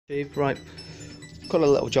Right, got a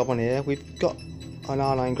little job on here. We've got an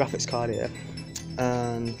R9 graphics card here,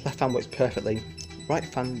 and left fan works perfectly. Right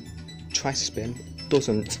fan tries to spin,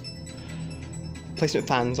 doesn't. Placement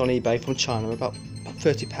fans on eBay from China are about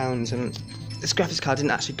 £30, and this graphics card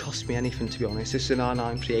didn't actually cost me anything, to be honest. This is an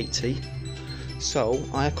R9 380. So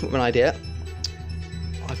I have come up with an idea.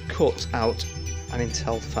 I've cut out an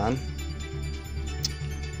Intel fan.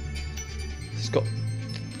 It's got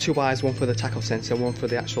two wires, one for the tachoff sensor, one for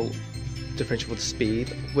the actual differential for the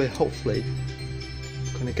speed. We're hopefully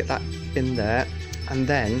going to get that in there and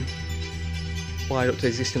then wire up to the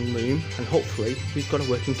existing loom, and hopefully we've got a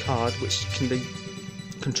working card which can be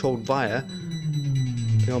controlled via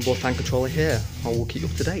the onboard fan controller here, and we'll keep you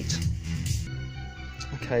up to date.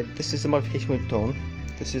 Okay, this is the modification we've done.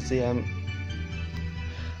 This is the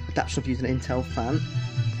adaptation of using an Intel fan.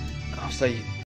 I'll say